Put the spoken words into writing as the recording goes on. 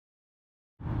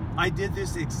I did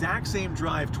this exact same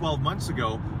drive 12 months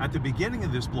ago at the beginning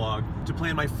of this blog to play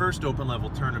in my first open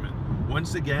level tournament.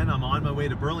 Once again, I'm on my way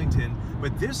to Burlington,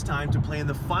 but this time to play in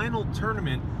the final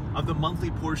tournament of the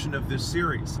monthly portion of this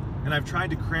series. And I've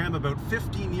tried to cram about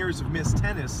 15 years of missed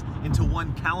tennis into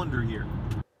one calendar year.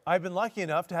 I've been lucky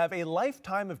enough to have a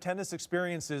lifetime of tennis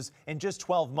experiences in just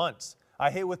 12 months. I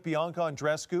hit with Bianca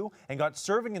Andreescu and got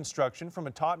serving instruction from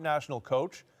a top national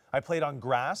coach. I played on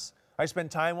grass. I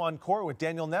spent time on court with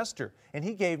Daniel Nestor, and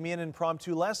he gave me an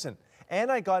impromptu lesson.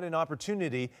 And I got an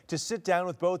opportunity to sit down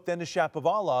with both Denis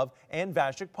Shapovalov and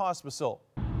Vasek Pospisil.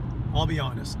 I'll be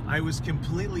honest, I was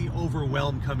completely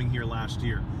overwhelmed coming here last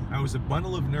year. I was a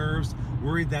bundle of nerves,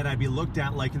 worried that I'd be looked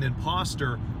at like an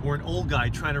imposter or an old guy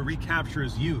trying to recapture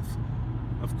his youth.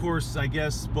 Of course, I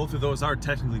guess both of those are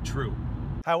technically true.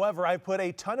 However, I've put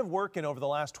a ton of work in over the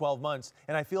last 12 months,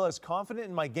 and I feel as confident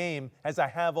in my game as I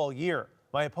have all year.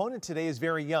 My opponent today is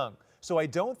very young, so I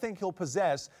don't think he'll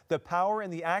possess the power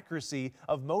and the accuracy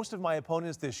of most of my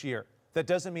opponents this year. That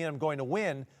doesn't mean I'm going to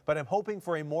win, but I'm hoping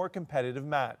for a more competitive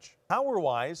match.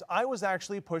 Power-wise, I was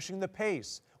actually pushing the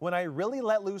pace. When I really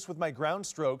let loose with my ground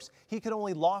strokes, he could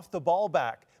only loft the ball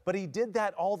back, but he did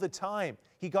that all the time.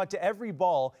 He got to every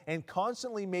ball and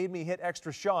constantly made me hit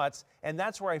extra shots, and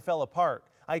that's where I fell apart.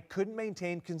 I couldn't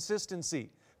maintain consistency.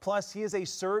 Plus, he is a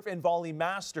serve and volley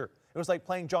master. It was like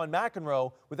playing John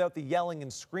McEnroe without the yelling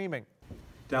and screaming.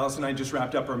 Dallas and I just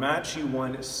wrapped up our match. You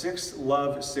won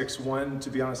 6-love, 6-1. To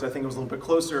be honest, I think it was a little bit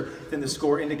closer than the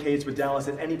score indicates, but Dallas,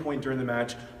 at any point during the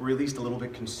match, were at least a little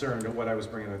bit concerned at what I was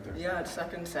bringing out there. Yeah, at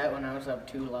second set when I was up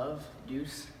 2-love,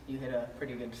 deuce, you hit a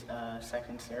pretty good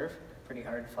second serve, pretty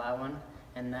hard flat one,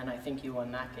 and then I think you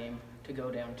won that game to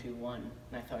go down 2-1, and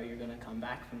I thought you were going to come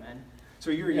back from then. So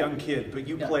you're a young kid, but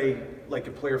you play like a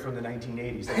player from the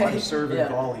 1980s, like on serve and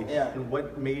volley. And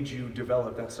what made you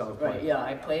develop that style of play? Right, yeah,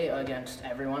 I play against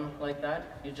everyone like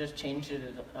that. It just changes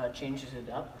it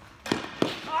up.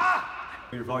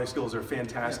 Your volley skills are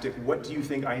fantastic. What do you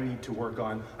think I need to work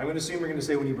on? I'm going to assume you're going to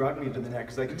say when you brought me to the net,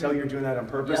 because I could tell you're doing that on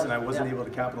purpose and I wasn't able to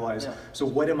capitalize. So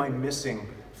what am I missing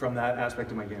from that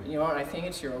aspect of my game? You know what, I think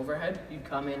it's your overhead. You'd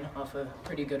come in off a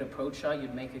pretty good approach shot,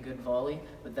 you'd make a good volley,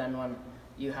 but then when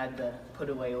you had the put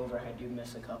away overhead, you'd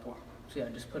miss a couple. So yeah,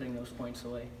 just putting those points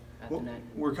away at the net.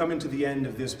 We're coming to the end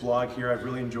of this blog here. I've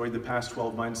really enjoyed the past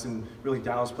 12 months and really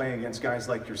Dallas playing against guys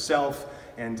like yourself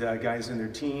and guys in their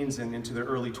teens and into their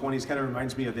early 20s. Kind of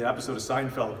reminds me of the episode of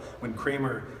Seinfeld when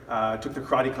Kramer took the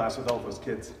karate class with all those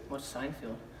kids. What's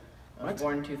Seinfeld? I was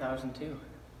born in 2002.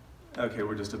 Okay,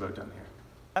 we're just about done here.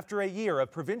 After a year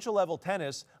of provincial level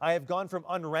tennis, I have gone from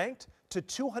unranked to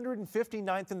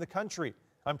 259th in the country.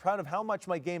 I'm proud of how much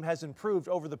my game has improved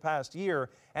over the past year,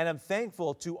 and I'm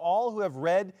thankful to all who have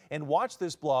read and watched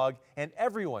this blog and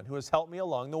everyone who has helped me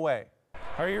along the way.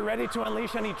 Are you ready to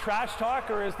unleash any trash talk,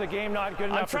 or is the game not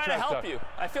good enough for trash talk? I'm trying to help you.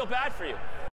 I feel bad for you.